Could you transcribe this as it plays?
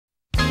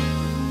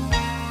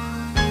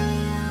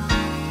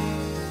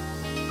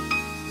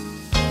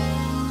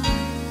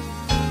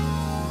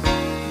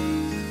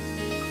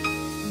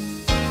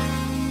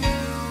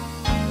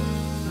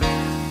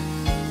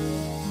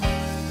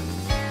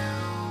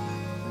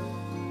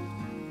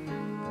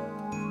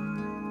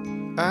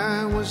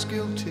I was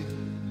guilty,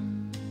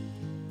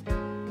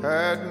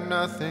 had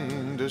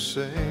nothing to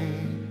say,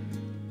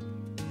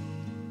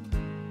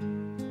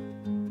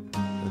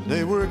 and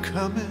they were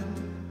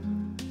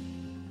coming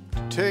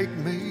to take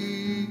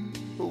me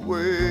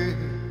away.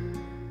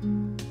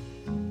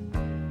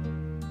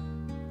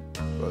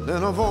 But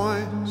then a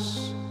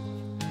voice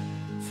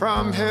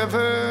from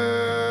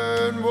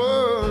heaven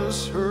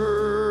was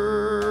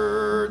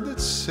heard that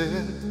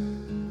said,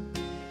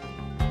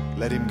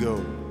 let him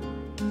go,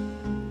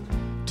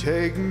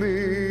 take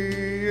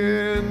me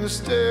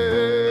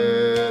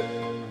instead.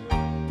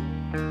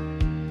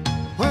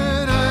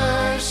 When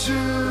I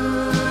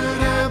should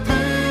have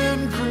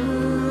been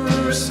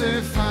crucified,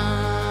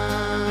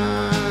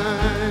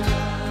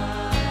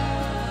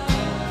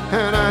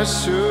 and I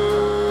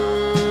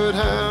should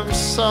have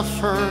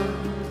suffered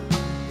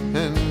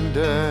and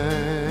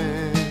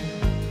died,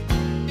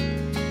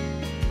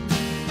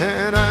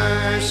 and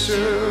I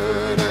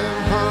should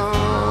have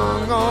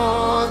hung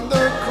on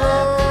the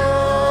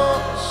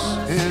cross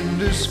in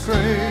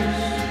disgrace,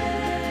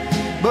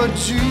 but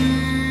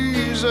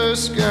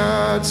Jesus,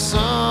 God's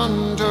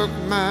Son, took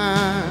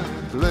my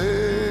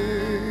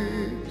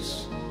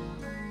place.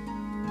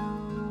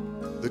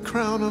 The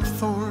crown of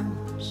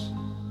thorns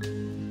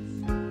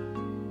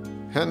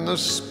and the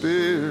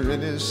spear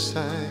in his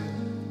side,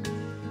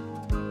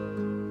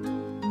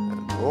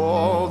 and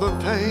all the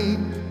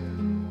pain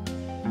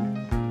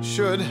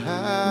should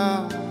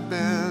have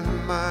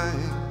been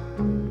mine.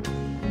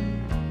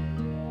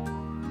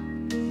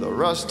 The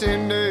rusty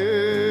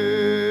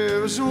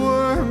nails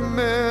were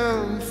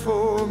meant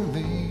for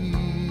me,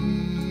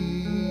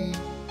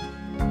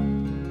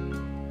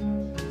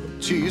 but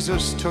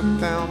Jesus took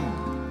them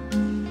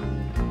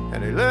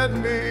and he let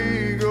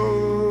me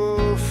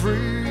go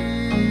free.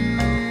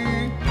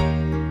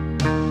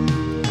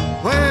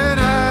 When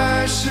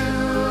I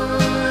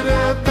should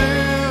have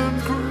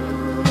been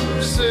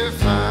crucified,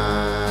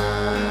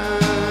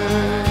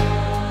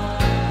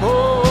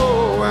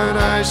 oh, and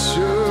I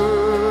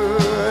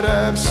should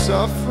have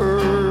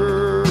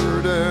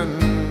suffered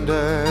and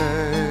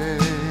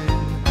died,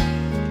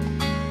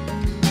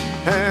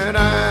 and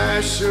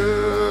I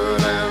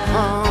should have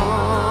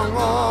hung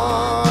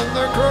on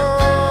the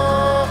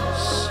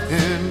cross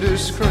in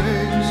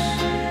disgrace,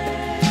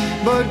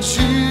 but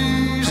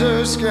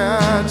Jesus,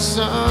 God's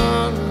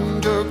Son,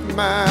 took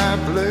my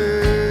place.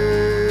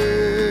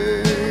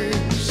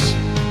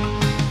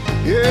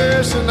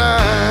 Yes, and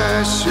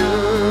I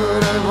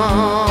should have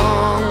hung